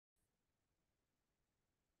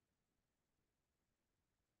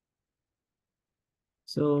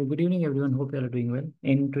So good evening, everyone. Hope you are doing well.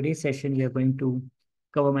 In today's session, we are going to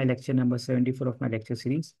cover my lecture number 74 of my lecture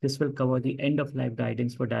series. This will cover the end of life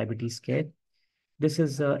guidance for diabetes care. This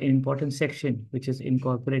is an important section which is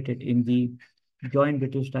incorporated in the Joint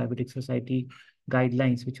British Diabetic Society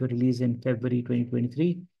guidelines, which were released in February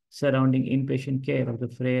 2023, surrounding inpatient care of the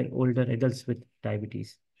frail older adults with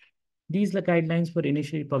diabetes. These guidelines were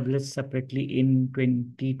initially published separately in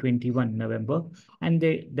 2021 November, and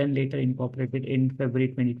they then later incorporated in February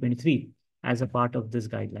 2023 as a part of this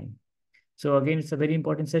guideline. So again, it's a very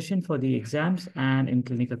important session for the exams and in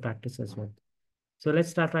clinical practice as well. So let's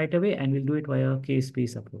start right away, and we'll do it via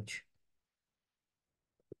case-based approach.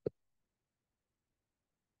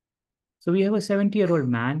 So we have a 70-year-old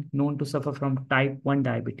man known to suffer from type 1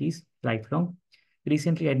 diabetes, lifelong,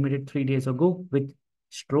 recently admitted 3 days ago with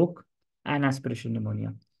stroke and aspiration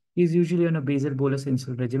pneumonia. He is usually on a basal bolus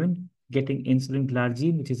insulin regimen, getting insulin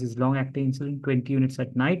glargine, which is his long-acting insulin, 20 units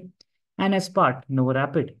at night, and aspart,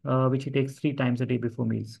 Novorapid, which he takes 3 times a day before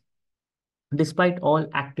meals. Despite all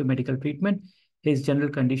active medical treatment, his general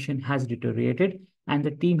condition has deteriorated, and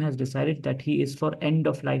the team has decided that he is for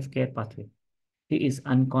end-of-life care pathway. He is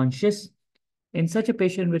unconscious. In such a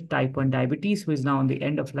patient with type 1 diabetes who is now on the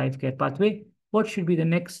end of life care pathway, what should be the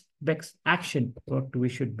next best action? What we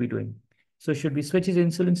should be doing? So should we switch his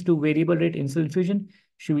insulins to variable rate insulin infusion?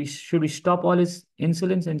 Should we stop all his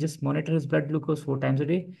insulins and just monitor his blood glucose 4 times a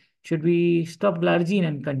day? Should we stop glargine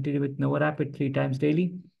and continue with Novorapid 3 times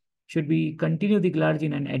daily? Should we continue the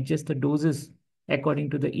glargine and adjust the doses according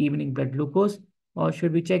to the evening blood glucose? Or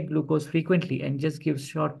should we check glucose frequently and just give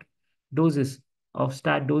short doses of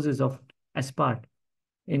start doses of aspart,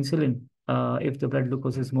 insulin, if the blood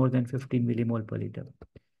glucose is more than 15 millimole per liter?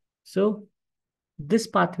 So this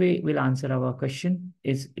pathway will answer our question.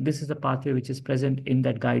 This is the pathway which is present in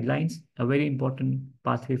that guidelines, a very important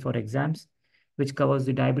pathway for exams, which covers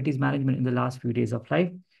the diabetes management in the last few days of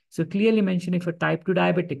life. So clearly mention if a type 2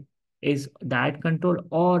 diabetic is diet control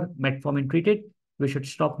or metformin treated, we should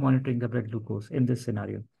stop monitoring the blood glucose in this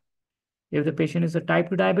scenario. If the patient is a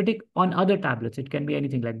type 2 diabetic on other tablets, it can be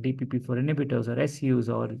anything like DPP-4 inhibitors or SUs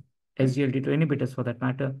or SGLT2 inhibitors for that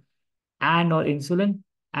matter, and or insulin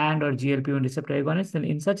and or GLP-1 receptor agonist, then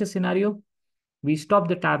in such a scenario, we stop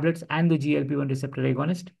the tablets and the GLP-1 receptor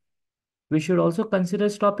agonist. We should also consider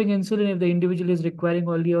stopping insulin if the individual is requiring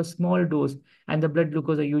only a small dose and the blood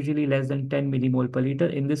glucose are usually less than 10 millimole per liter.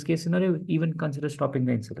 In this case scenario, even consider stopping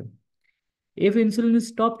the insulin. If insulin is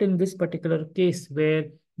stopped in this particular case where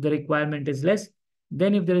the requirement is less,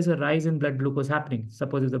 then if there is a rise in blood glucose happening,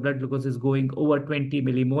 suppose if the blood glucose is going over 20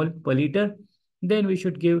 millimole per liter, then we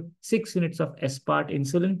should give 6 units of aspart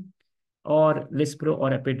insulin or Lispro or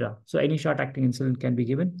Apidra. So any short-acting insulin can be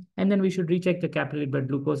given. And then we should recheck the capillary blood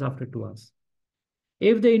glucose after 2 hours.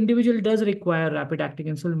 If the individual does require rapid-acting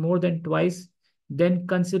insulin more than twice, then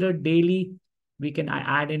consider daily. We can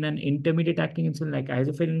add in an intermediate-acting insulin like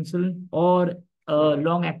isoflurane insulin or a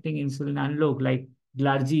long-acting insulin analog like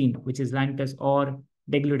glargine, which is Lantus, or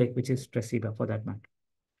degludec, which is Tresiba for that matter.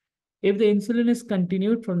 If the insulin is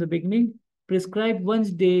continued from the beginning, prescribe once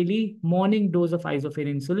daily morning dose of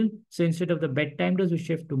isoflurane insulin. So instead of the bedtime dose, we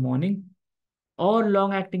shift to morning, or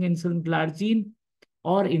long-acting insulin glargine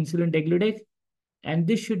or insulin degludec. And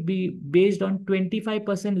this should be based on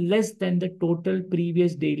 25% less than the total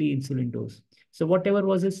previous daily insulin dose. So whatever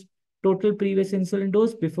was his total previous insulin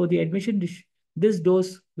dose before the admission, this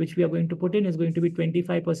dose which we are going to put in is going to be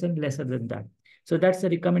 25% lesser than that. So that's the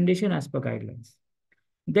recommendation as per guidelines.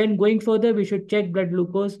 Then going further, we should check blood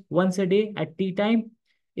glucose once a day at tea time.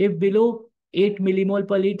 If below 8 millimole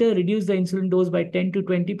per liter, reduce the insulin dose by 10 to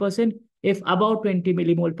 20%. If above 20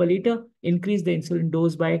 millimole per liter, increase the insulin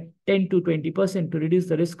dose by 10 to 20% to reduce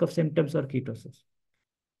the risk of symptoms or ketosis.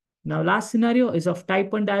 Now, last scenario is of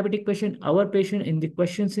type 1 diabetic patient. Our patient in the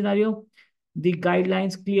question scenario, the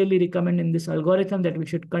guidelines clearly recommend in this algorithm that we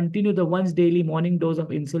should continue the once daily morning dose of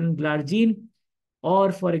insulin glargine,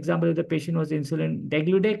 or for example, if the patient was insulin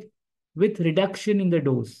degludec with reduction in the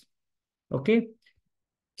dose. Okay.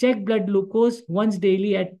 Check blood glucose once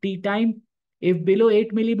daily at tea time. If below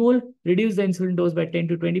 8 millimole, reduce the insulin dose by 10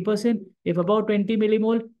 to 20%. If above 20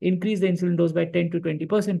 millimole, increase the insulin dose by 10 to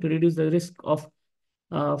 20% to reduce the risk of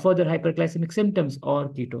further hyperglycemic symptoms or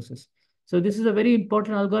ketosis. So this is a very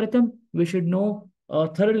important algorithm. We should know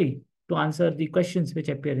thoroughly to answer the questions which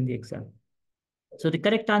appear in the exam. So the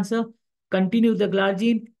correct answer, continue the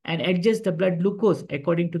glargine and adjust the blood glucose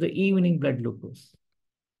according to the evening blood glucose.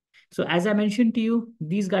 So as I mentioned to you,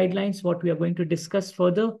 these guidelines, what we are going to discuss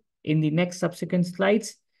further in the next subsequent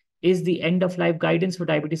slides is the end of life guidance for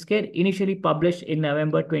diabetes care, initially published in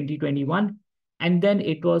November 2021 and then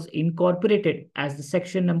it was incorporated as the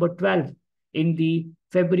section number 12 in the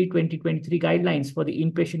February 2023 guidelines for the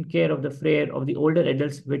inpatient care of the frail of the older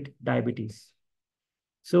adults with diabetes.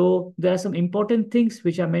 So there are some important things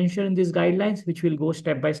which are mentioned in these guidelines, which will go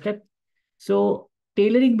step by step. So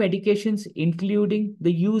tailoring medications, including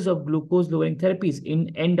the use of glucose lowering therapies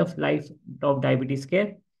in end of life of diabetes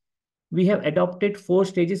care. We have adopted 4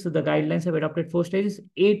 stages. So the guidelines have adopted 4 stages,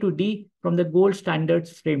 A to D from the gold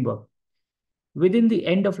standards framework within the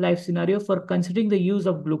end of life scenario for considering the use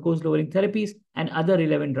of glucose lowering therapies and other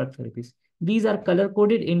relevant drug therapies. These are color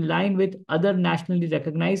coded in line with other nationally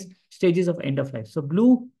recognized stages of end of life. So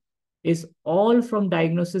blue is all from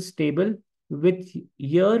diagnosis stable with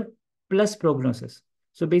year plus prognosis.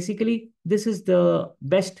 So basically, this is the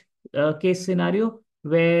best case scenario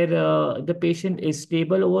where the patient is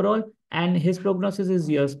stable overall and his prognosis is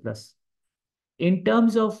years plus. In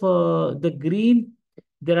terms of the green,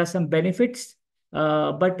 there are some benefits,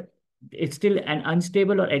 but it's still an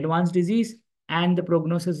unstable or advanced disease, and the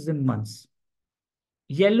prognosis is in months.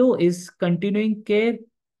 Yellow is continuing care,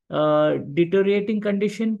 deteriorating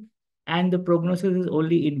condition, and the prognosis is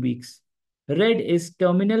only in weeks. Red is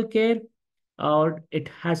terminal care, or it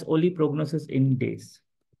has only prognosis in days.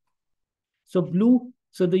 So blue,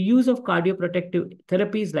 so the use of cardioprotective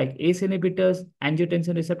therapies like ACE inhibitors,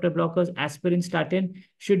 angiotensin receptor blockers, aspirin, statin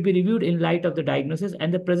should be reviewed in light of the diagnosis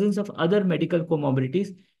and the presence of other medical comorbidities,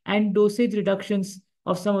 and dosage reductions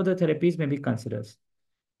of some of the therapies may be considered.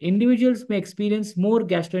 Individuals may experience more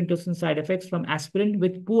gastrointestinal side effects from aspirin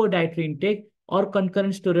with poor dietary intake or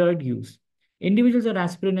concurrent steroid use. Individuals on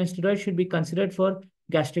aspirin and steroids should be considered for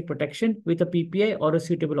gastric protection with a PPI or a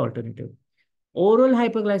suitable alternative. Oral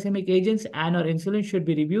hypoglycemic agents and or insulin should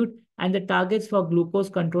be reviewed, and the targets for glucose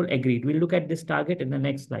control agreed. We'll look at this target in the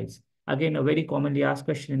next slides. Again, a very commonly asked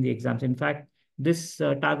question in the exams. In fact, this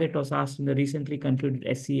target was asked in the recently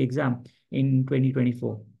concluded SC exam in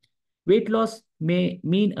 2024. Weight loss may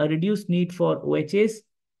mean a reduced need for OHAs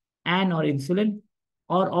and or insulin,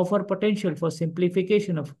 or offer potential for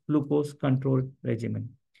simplification of glucose control regimen.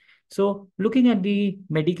 So looking at the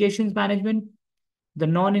medications management, the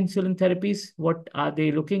non-insulin therapies, what are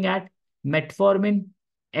they looking at? Metformin,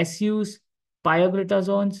 SUs,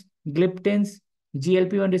 pioglitazones, gliptins,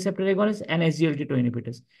 GLP-1 receptor agonists, and SGLT2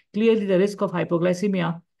 inhibitors. Clearly, the risk of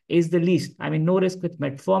hypoglycemia is the least. I mean, no risk with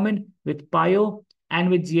metformin, with pio, and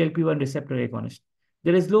with GLP-1 receptor agonist.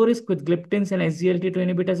 There is low risk with gliptins and SGLT2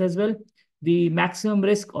 inhibitors as well. The maximum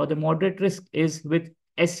risk or the moderate risk is with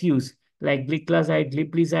SUs like gliclazide,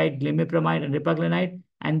 glipizide, glimepiride, and ripaglinide,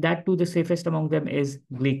 and that too the safest among them is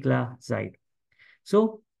gliclazide.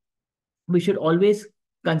 So we should always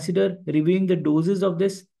consider reviewing the doses of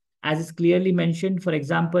this as is clearly mentioned. For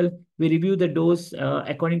example, we review the dose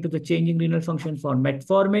according to the changing renal function for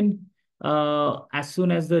metformin. As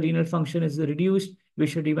soon as the renal function is reduced, we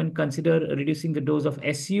should even consider reducing the dose of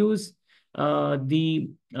SUs. The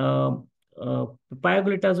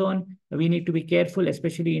pioglitazone, we need to be careful,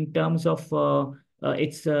 especially in terms of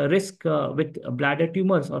its risk with bladder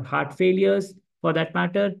tumors or heart failures for that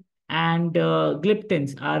matter. And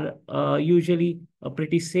gliptins are usually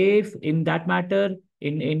pretty safe in that matter,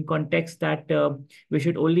 in context that we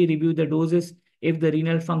should only review the doses if the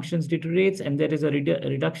renal functions deteriorates and there is a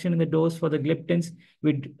reduction in the dose for the gliptins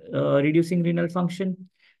with reducing renal function.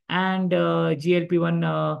 And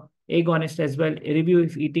GLP-1 agonist as well, review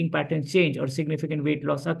if eating patterns change or significant weight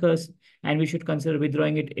loss occurs, and we should consider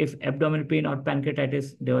withdrawing it if abdominal pain or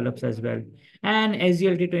pancreatitis develops as well. And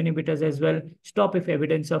SGLT2 inhibitors as well, stop if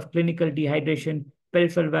evidence of clinical dehydration,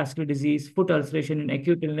 peripheral vascular disease, foot ulceration in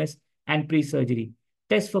acute illness, and pre-surgery.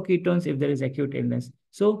 Test for ketones if there is acute illness.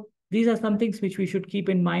 So these are some things which we should keep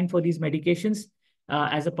in mind for these medications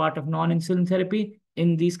as a part of non-insulin therapy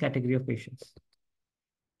in these category of patients.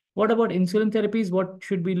 What about insulin therapies? What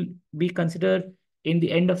should be considered in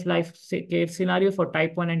the end of life care scenario for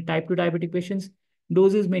type 1 and type 2 diabetic patients?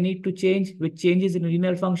 Doses may need to change with changes in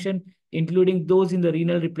renal function, including those in the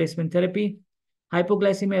renal replacement therapy.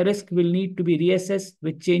 Hypoglycemia risk will need to be reassessed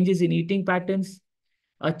with changes in eating patterns.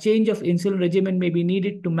 A change of insulin regimen may be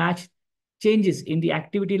needed to match changes in the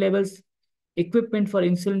activity levels. Equipment for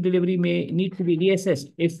insulin delivery may need to be reassessed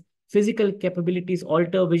if physical capabilities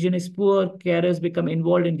alter, vision is poor, carers become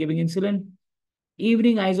involved in giving insulin.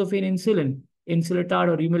 Evening isofane insulin, insulatard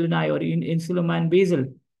or Humulin or insuloman basal,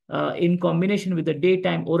 in combination with the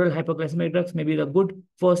daytime oral hypoglycemic drugs may be the good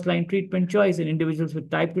first-line treatment choice in individuals with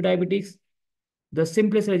type 2 diabetes. The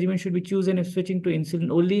simplest regimen should be chosen if switching to insulin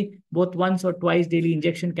only. Both once or twice daily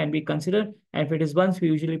injection can be considered. And if it is once, we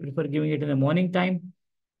usually prefer giving it in the morning time.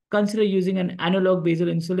 Consider using an analog basal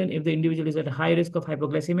insulin if the individual is at high risk of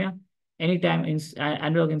hypoglycemia. Anytime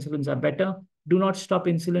analog insulins are better. Do not stop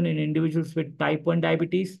insulin in individuals with type 1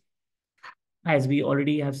 diabetes, as we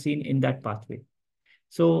already have seen in that pathway.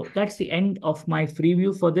 So that's the end of my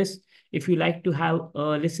preview for this. If you like to have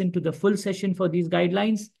listen to the full session for these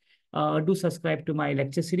guidelines, do subscribe to my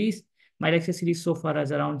lecture series. My lecture series so far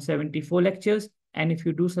is around 74 lectures. And if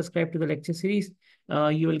you do subscribe to the lecture series,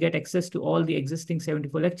 you will get access to all the existing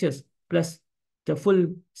 74 lectures, plus the full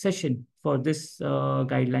session for this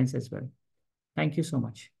guidelines as well. Thank you so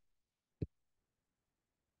much.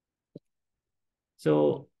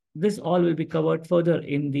 So this all will be covered further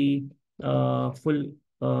in the full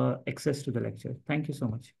access to the lecture. Thank you so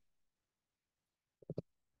much.